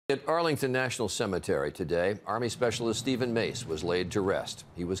At Arlington National Cemetery today, Army Specialist Stephen Mace was laid to rest.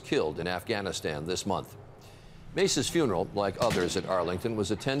 He was killed in Afghanistan this month. Mace's funeral, like others at Arlington,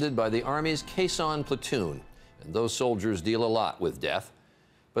 was attended by the Army's Caisson platoon, and those soldiers deal a lot with death.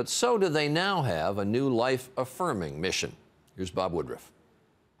 But so do they now have a new life-affirming mission. Here's Bob Woodruff.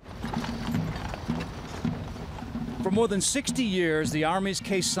 For more than 60 years, the Army's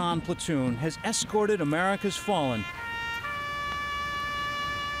Caisson platoon has escorted America's fallen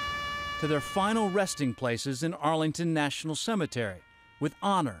to their final resting places in Arlington National Cemetery with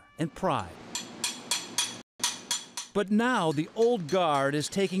honor and pride. But now the old guard is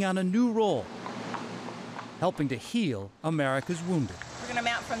taking on a new role, helping to heal America's wounded. We're going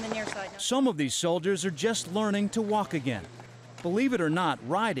to mount from the near side. Some of these soldiers are just learning to walk again. Believe it or not,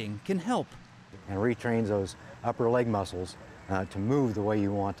 riding can help. And retrains those upper leg muscles to move the way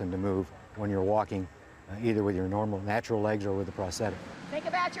you want them to move when you're walking, either with your normal, natural legs or with a prosthetic. Think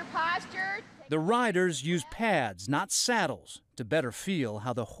about your posture. The riders use pads, not saddles, to better feel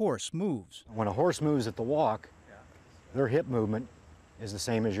how the horse moves. When a horse moves at the walk, their hip movement is the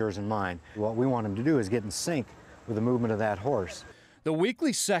same as yours and mine. What we want them to do is get in sync with the movement of that horse. The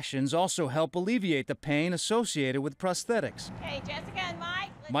weekly sessions also help alleviate the pain associated with prosthetics. Hey, Jessica and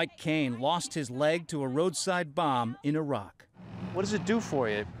Mike. Mike Kane lost his leg to a roadside bomb in Iraq. What does it do for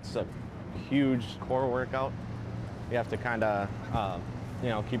you? It's a huge core workout. You have to kind of,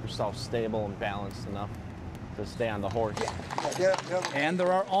 keep yourself stable and balanced enough to stay on the horse. And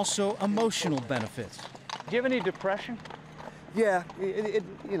there are also emotional benefits. Do you have any depression? Yeah,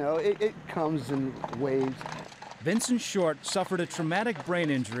 it comes in waves. Vincent Short suffered a traumatic brain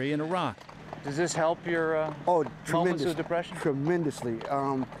injury in Iraq. Does this help your moments of depression? Tremendously.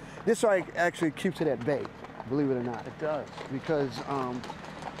 This actually keeps it at bay, believe it or not. It does. Because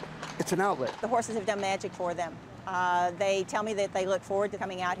it's an outlet. The horses have done magic for them. They tell me that they look forward to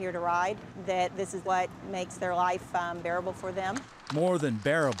coming out here to ride, that this is what makes their life bearable for them. More than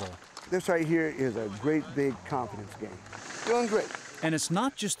bearable. This right here is a great big confidence game. Feeling great. And it's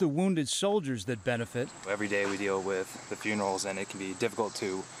not just the wounded soldiers that benefit. Every day we deal with the funerals, and it can be difficult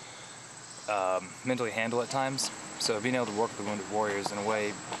to mentally handle at times. So being able to work with the wounded warriors in a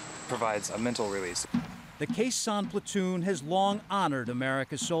way provides a mental release. The Caisson platoon has long honored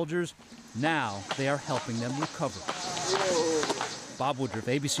America's soldiers. Now they are helping them recover. Bob Woodruff,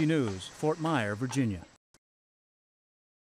 ABC News, Fort Myer, Virginia.